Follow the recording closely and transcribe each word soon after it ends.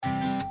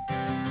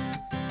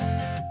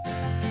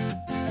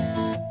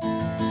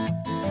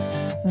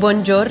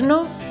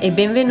Buongiorno e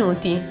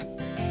benvenuti.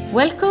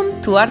 Welcome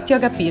to Art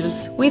Yoga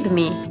Pills with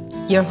me,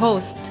 your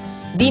host,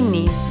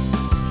 Dinny.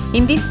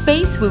 In this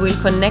space we will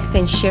connect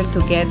and share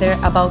together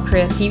about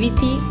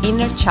creativity,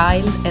 inner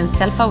child and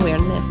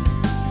self-awareness.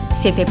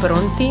 Siete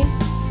pronti?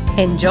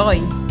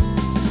 Enjoy!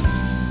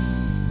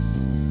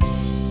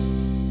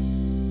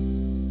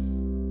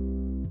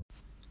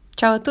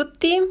 Ciao a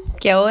tutti,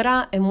 che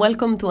ora and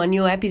welcome to a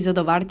new episode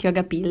of Art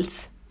Yoga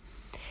Pills.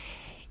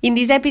 In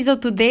this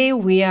episode today,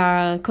 we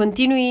are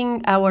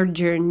continuing our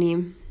journey,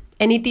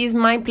 and it is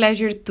my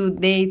pleasure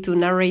today to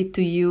narrate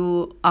to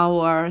you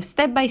our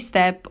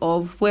step-by-step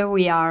of where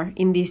we are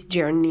in this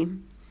journey.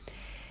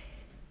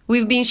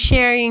 We've been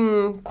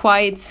sharing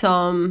quite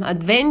some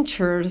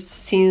adventures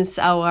since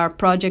our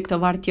project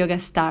of Art Yoga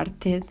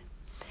started.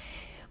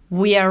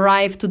 We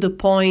arrived to the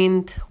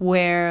point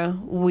where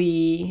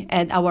we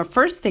had our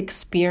first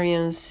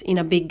experience in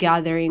a big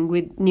gathering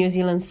with New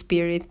Zealand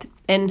Spirit,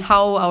 and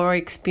how our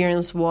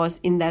experience was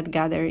in that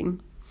gathering.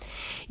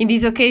 In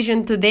this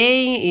occasion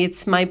today,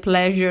 it's my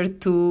pleasure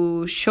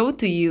to show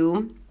to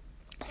you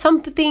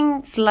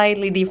something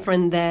slightly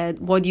different than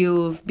what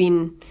you've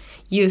been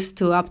used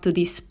to up to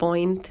this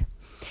point.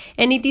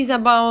 And it is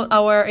about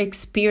our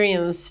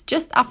experience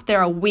just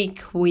after a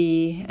week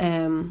we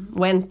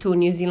went to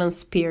New Zealand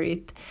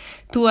Spirit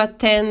to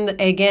attend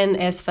again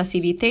as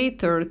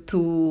facilitator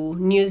to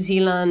New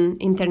Zealand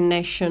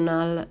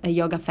International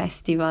Yoga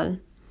Festival.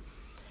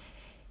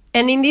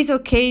 And in this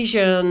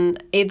occasion,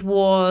 it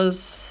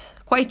was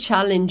quite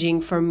challenging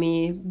for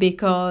me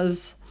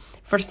because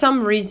for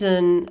some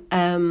reason,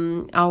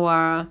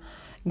 our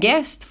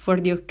guests for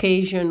the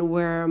occasion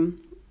were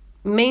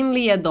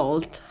mainly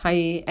adult.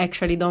 I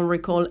actually don't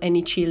recall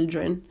any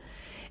children.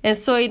 And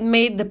so it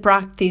made the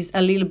practice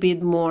a little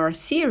bit more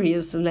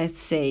serious, let's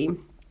say.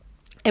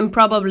 And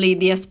probably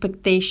the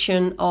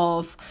expectation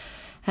of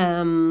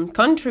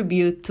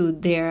contribute to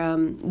their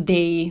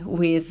day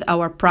with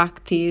our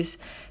practice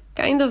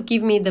kind of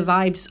give me the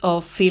vibes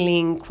of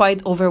feeling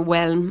quite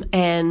overwhelmed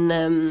and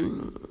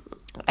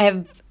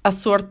have a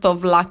sort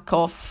of lack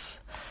of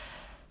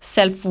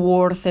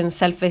self-worth and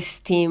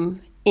self-esteem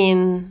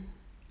in,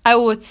 I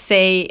would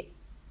say,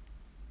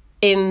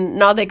 in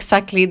not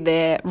exactly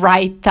the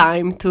right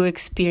time to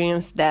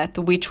experience that,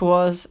 which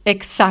was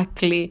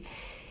exactly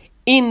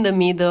in the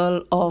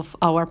middle of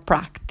our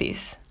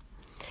practice.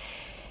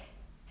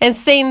 And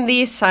saying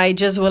this, I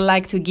just would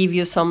like to give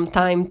you some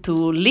time to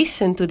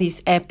listen to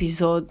this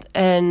episode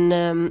and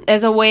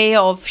as a way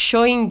of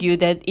showing you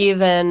that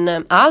even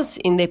us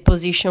in the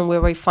position where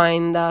we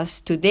find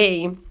us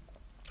today,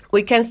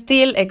 we can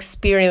still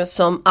experience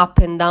some up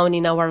and down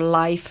in our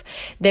life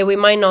that we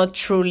might not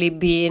truly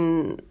be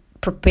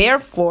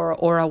prepared for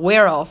or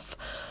aware of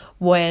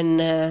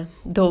when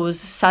those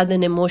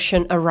sudden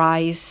emotions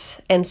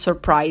arise and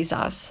surprise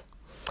us.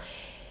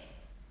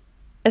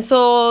 And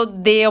so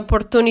the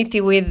opportunity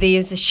with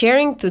this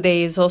sharing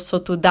today is also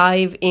to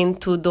dive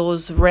into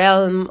those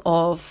realm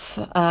of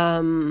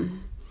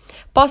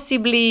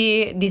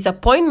possibly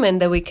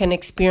disappointment that we can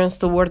experience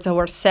towards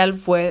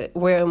ourselves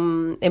where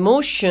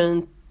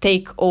emotion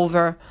take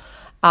over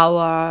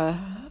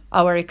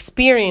our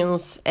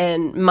experience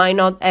and might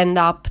not end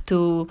up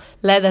to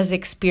let us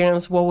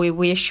experience what we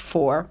wish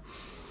for.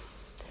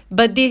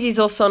 But this is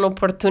also an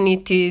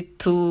opportunity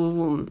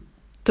to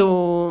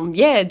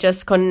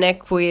just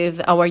connect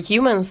with our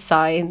human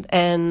side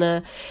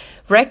and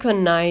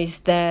recognize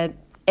that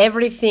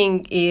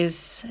everything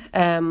is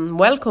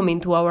welcome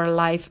into our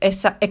life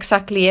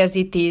exactly as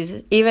it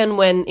is, even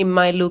when it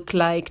might look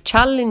like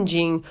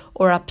challenging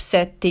or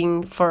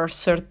upsetting for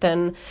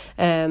certain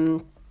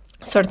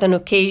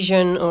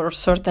occasion or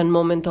certain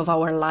moment of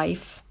our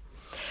life.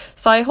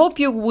 So I hope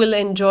you will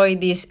enjoy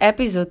this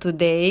episode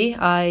today.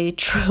 I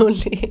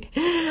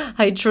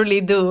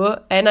truly do,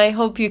 and I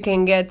hope you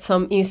can get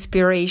some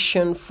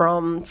inspiration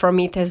from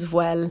it as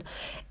well,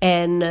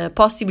 and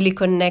possibly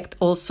connect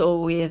also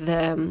with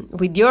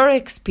your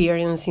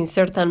experience in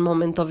certain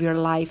moment of your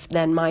life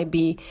that might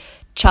be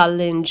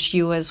challenge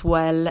you as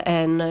well,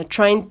 and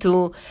trying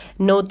to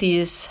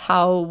notice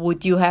how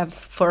would you have,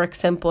 for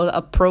example,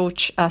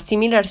 approach a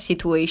similar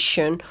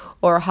situation,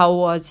 or how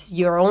was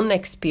your own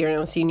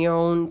experience in your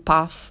own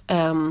path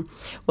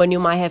when you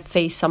might have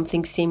faced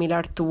something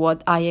similar to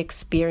what I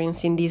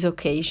experienced in this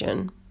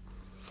occasion.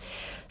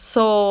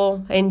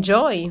 So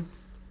enjoy.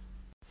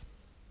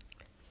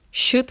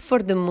 Shoot for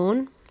the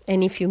moon,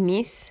 and if you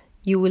miss,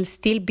 you will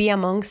still be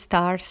among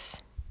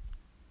stars.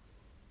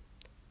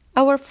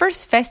 Our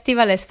first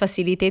festival as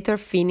facilitator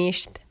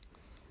finished.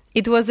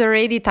 It was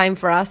already time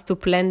for us to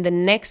plan the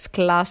next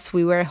class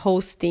we were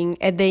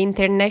hosting at the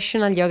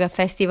International Yoga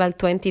Festival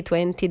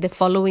 2020 the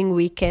following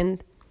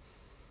weekend.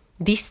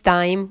 This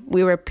time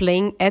we were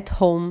playing at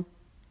home.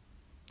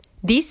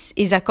 This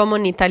is a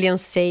common Italian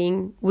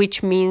saying,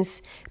 which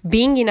means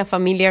being in a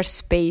familiar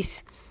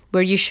space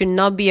where you should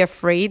not be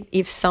afraid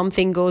if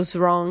something goes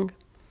wrong.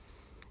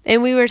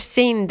 And we were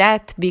saying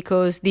that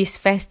because this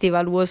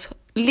festival was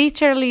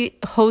literally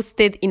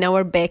hosted in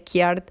our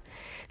backyard,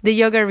 the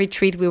yoga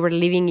retreat we were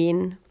living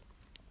in.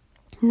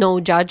 No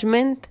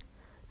judgment,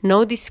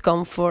 no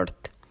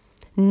discomfort.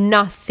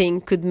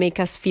 Nothing could make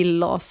us feel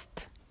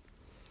lost.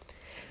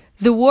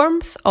 The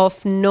warmth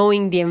of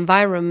knowing the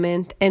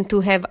environment and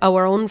to have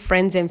our own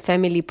friends and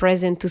family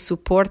present to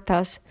support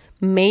us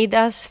made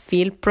us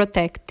feel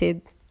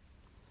protected.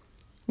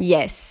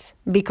 Yes,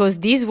 because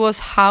this was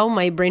how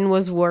my brain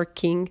was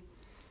working.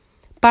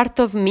 Part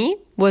of me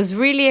was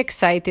really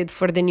excited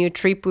for the new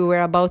trip we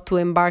were about to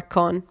embark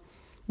on,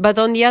 but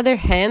on the other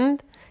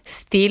hand,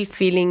 still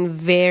feeling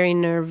very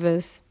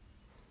nervous.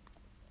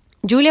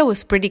 Julia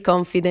was pretty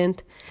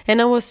confident,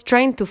 and I was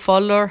trying to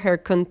follow her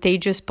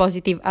contagious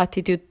positive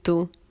attitude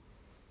too.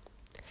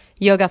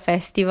 Yoga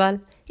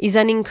Festival is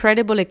an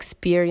incredible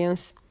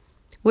experience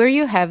where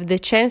you have the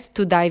chance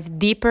to dive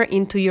deeper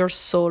into your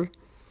soul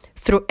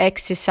through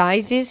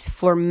exercises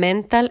for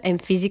mental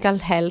and physical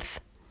health.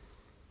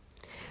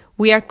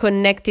 We are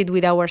connected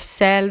with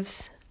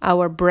ourselves,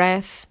 our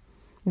breath,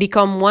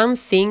 become one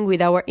thing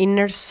with our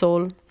inner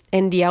soul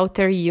and the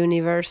outer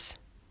universe.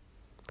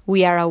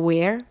 We are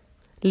aware,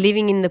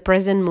 living in the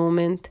present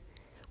moment,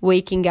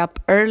 waking up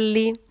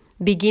early,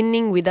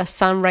 beginning with a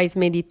sunrise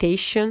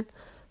meditation,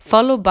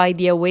 followed by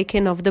the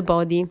awakening of the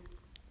body.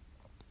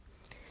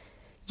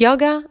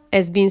 Yoga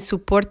has been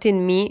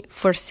supporting me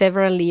for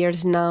several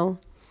years now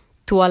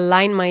to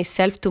align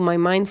myself to my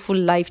mindful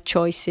life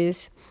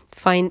choices,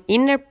 find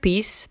inner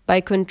peace by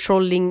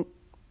controlling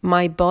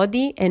my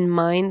body and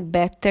mind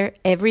better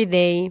every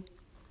day.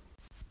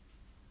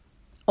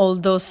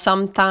 Although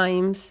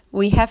sometimes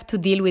we have to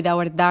deal with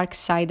our dark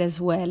side as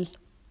well.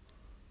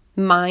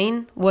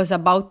 Mine was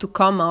about to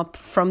come up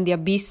from the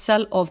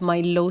abyssal of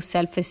my low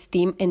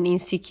self-esteem and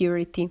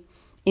insecurity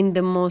in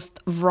the most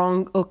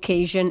wrong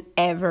occasion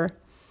ever,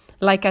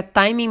 like a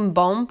timing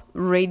bomb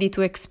ready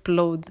to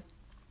explode.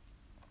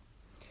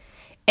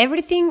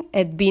 Everything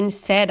had been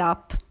set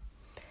up.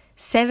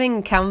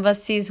 7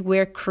 canvases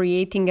were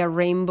creating a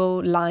rainbow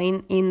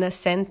line in the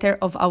center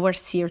of our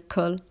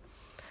circle,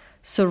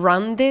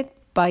 surrounded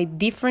by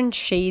different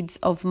shades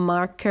of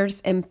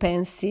markers and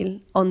pencil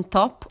on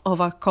top of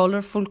a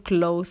colorful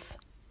cloth.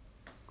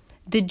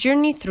 The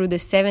journey through the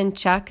 7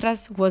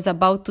 chakras was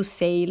about to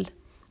sail,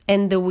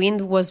 and the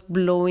wind was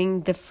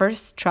blowing the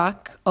first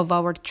track of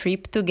our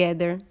trip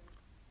together.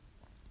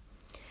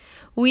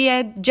 We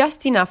had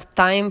just enough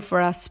time for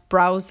a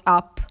spruce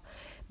up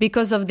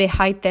because of the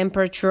high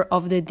temperature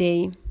of the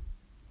day.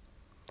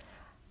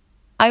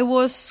 I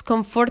was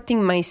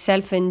comforting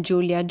myself and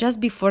Julia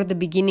just before the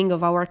beginning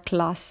of our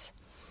class,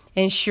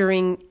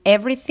 ensuring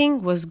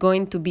everything was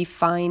going to be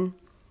fine,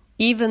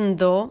 even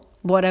though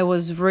what I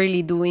was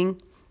really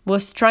doing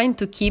was trying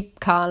to keep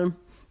calm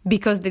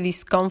because the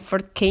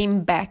discomfort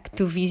came back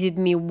to visit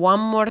me one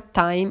more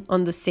time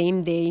on the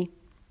same day.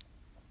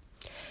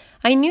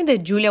 I knew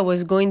that Julia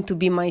was going to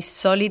be my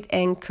solid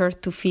anchor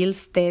to feel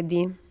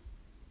steady.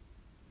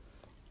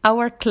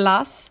 Our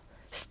class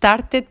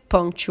started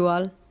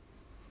punctual.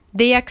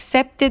 They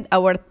accepted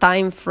our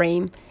time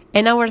frame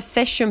and our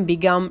session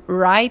began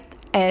right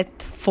at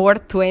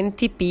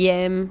 4:20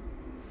 p.m.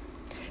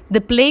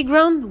 The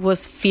playground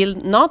was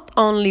filled not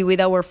only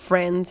with our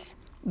friends,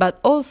 but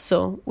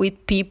also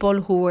with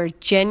people who were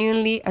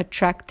genuinely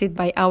attracted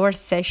by our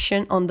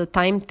session on the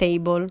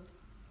timetable.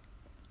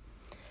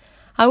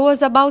 I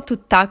was about to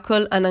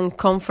tackle an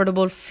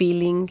uncomfortable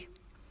feeling.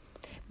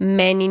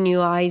 Many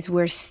new eyes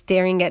were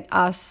staring at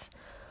us,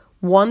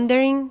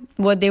 wondering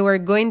what they were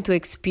going to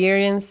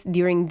experience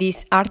during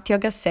this art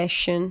yoga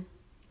session.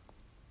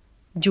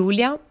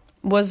 Julia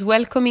was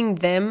welcoming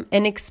them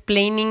and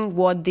explaining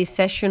what this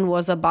session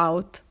was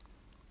about.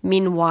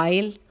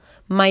 Meanwhile,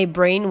 my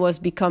brain was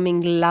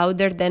becoming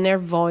louder than her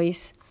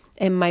voice,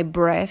 and my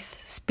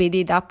breath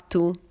speeded up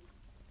too.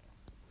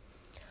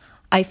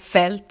 I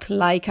felt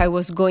like I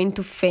was going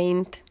to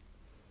faint.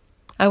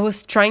 I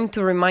was trying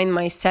to remind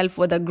myself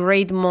what a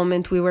great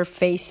moment we were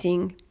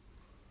facing.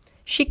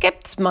 She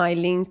kept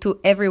smiling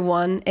to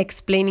everyone,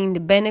 explaining the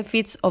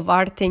benefits of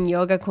art and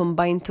yoga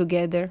combined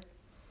together.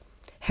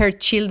 Her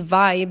chilled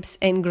vibes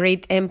and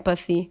great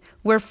empathy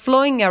were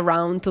flowing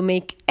around to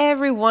make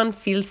everyone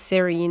feel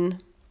serene.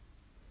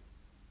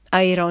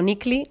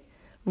 Ironically,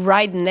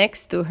 right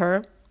next to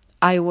her,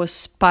 I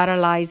was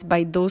paralyzed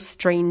by those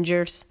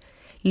strangers,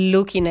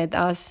 looking at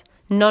us,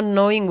 not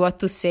knowing what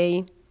to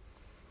say.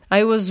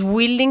 I was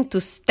willing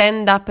to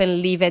stand up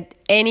and leave at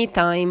any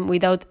time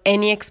without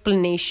any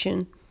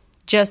explanation.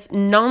 Just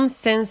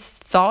nonsense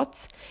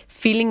thoughts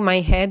filling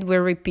my head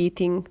were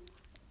repeating.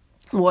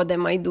 What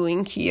am I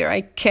doing here?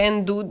 I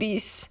can't do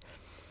this.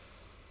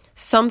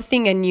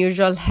 Something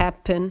unusual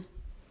happened.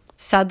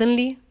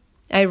 Suddenly,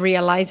 I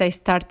realized I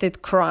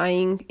started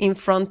crying in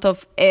front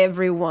of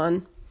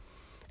everyone.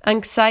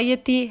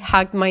 Anxiety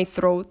hugged my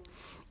throat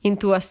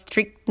into a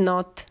strict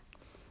knot.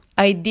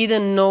 I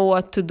didn't know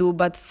what to do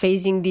but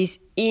facing this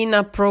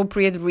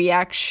inappropriate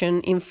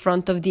reaction in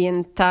front of the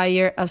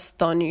entire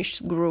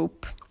astonished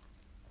group.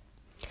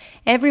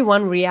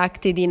 Everyone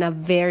reacted in a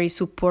very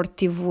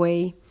supportive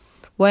way,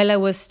 while I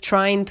was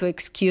trying to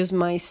excuse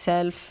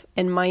myself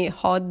and my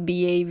odd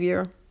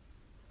behavior.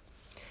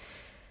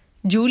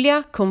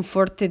 Julia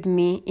comforted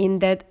me in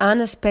that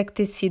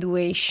unexpected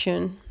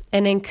situation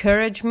and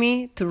encouraged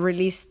me to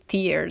release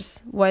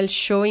tears while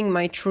showing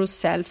my true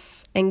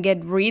self and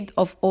get rid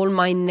of all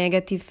my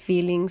negative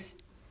feelings.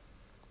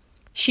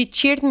 She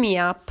cheered me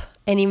up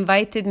and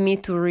invited me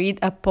to read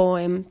a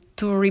poem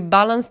to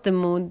rebalance the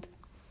mood,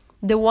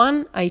 the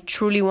one I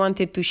truly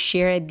wanted to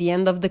share at the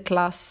end of the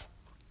class.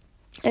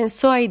 And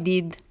so I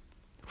did,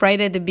 right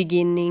at the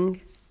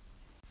beginning.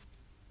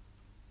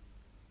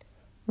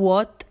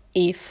 What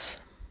if?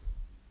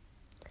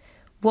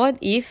 What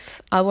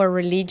if our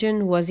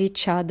religion was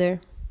each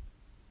other?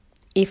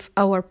 If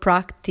our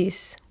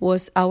practice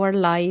was our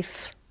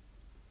life?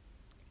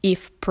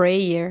 If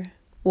prayer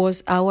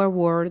was our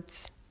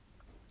words?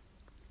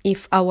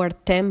 If our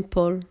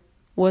temple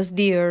was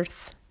the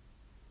earth?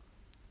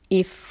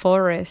 If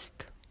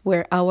forest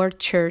were our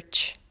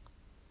church?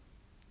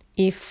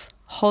 If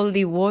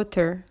holy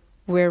water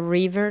were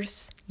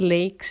rivers,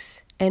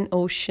 lakes, and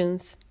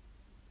oceans?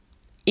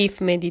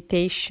 If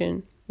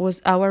meditation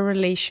was our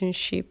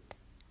relationship?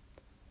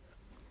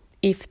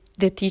 If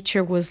the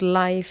teacher was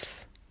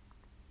life?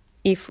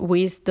 If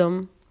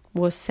wisdom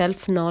was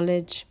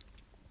self-knowledge?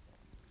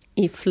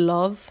 If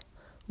love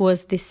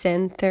was the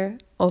center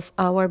of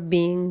our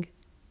being?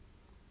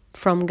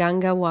 From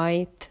Ganga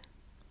White.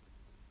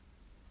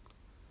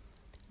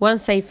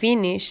 Once I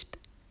finished,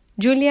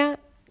 Julia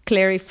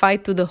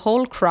clarified to the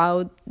whole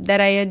crowd that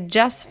I had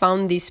just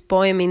found this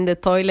poem in the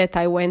toilet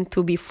I went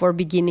to before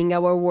beginning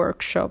our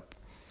workshop.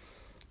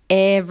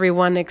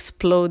 Everyone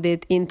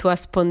exploded into a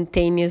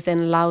spontaneous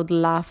and loud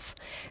laugh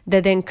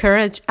that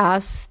encouraged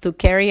us to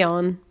carry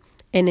on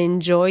and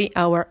enjoy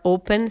our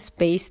open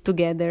space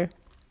together.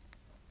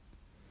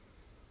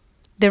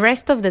 The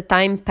rest of the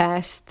time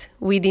passed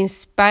with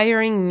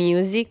inspiring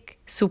music,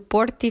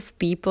 supportive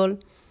people,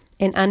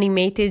 and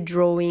animated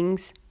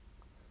drawings.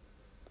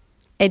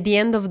 At the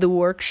end of the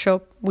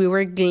workshop, we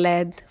were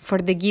glad for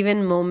the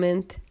given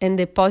moment and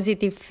the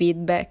positive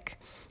feedback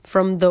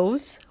from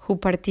those who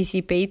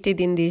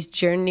participated in this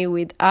journey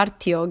with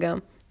art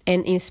yoga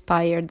and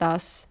inspired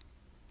us.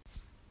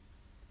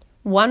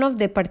 One of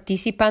the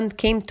participants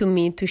came to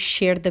me to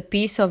share the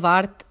piece of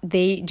art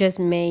they just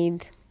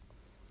made.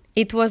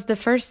 It was the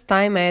first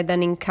time I had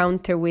an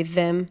encounter with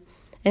them,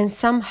 and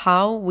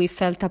somehow we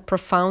felt a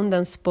profound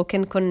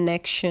unspoken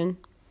connection.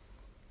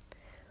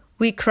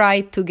 We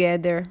cried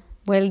together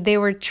while they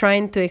were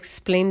trying to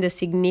explain the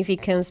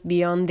significance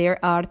beyond their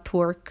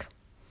artwork.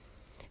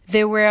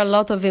 There were a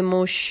lot of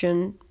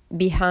emotion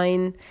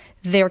behind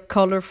their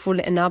colorful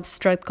and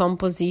abstract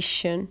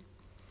composition,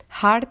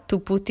 hard to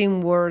put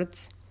in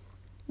words,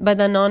 but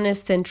an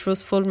honest and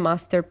truthful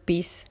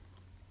masterpiece.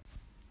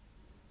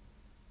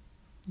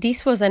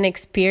 This was an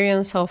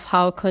experience of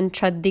how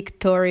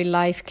contradictory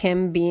life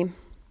can be,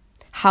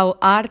 how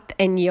art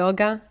and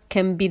yoga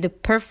can be the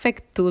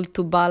perfect tool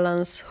to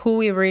balance who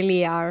we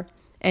really are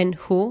and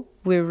who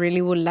we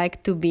really would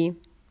like to be.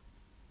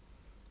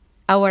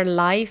 Our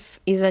life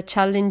is a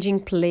challenging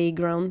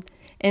playground,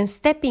 and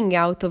stepping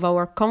out of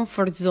our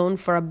comfort zone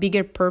for a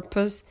bigger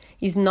purpose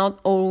is not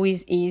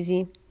always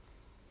easy.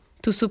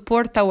 To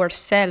support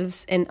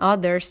ourselves and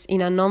others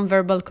in a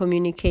nonverbal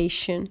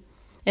communication,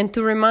 and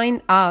to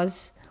remind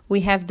us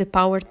we have the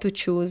power to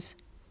choose.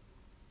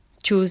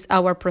 Choose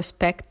our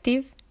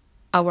perspective,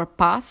 our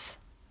path,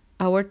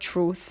 our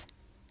truth,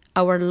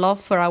 our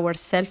love for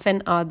ourselves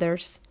and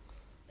others,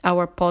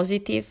 our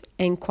positive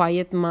and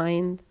quiet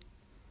mind.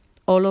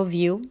 All of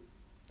you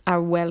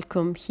are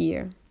welcome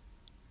here.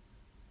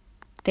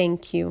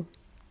 Thank you.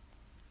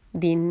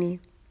 Dinny.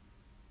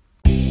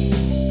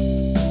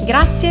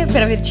 Grazie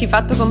per averci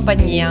fatto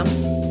compagnia.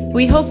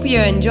 We hope you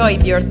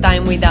enjoyed your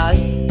time with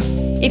us.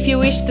 If you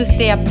wish to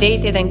stay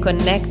updated and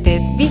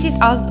connected, visit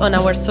us on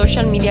our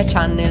social media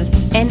channels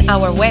and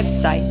our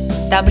website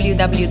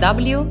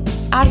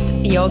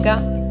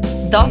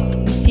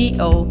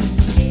www.artyoga.co.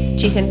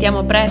 Ci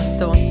sentiamo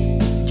presto.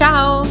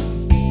 Ciao!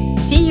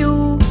 See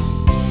you!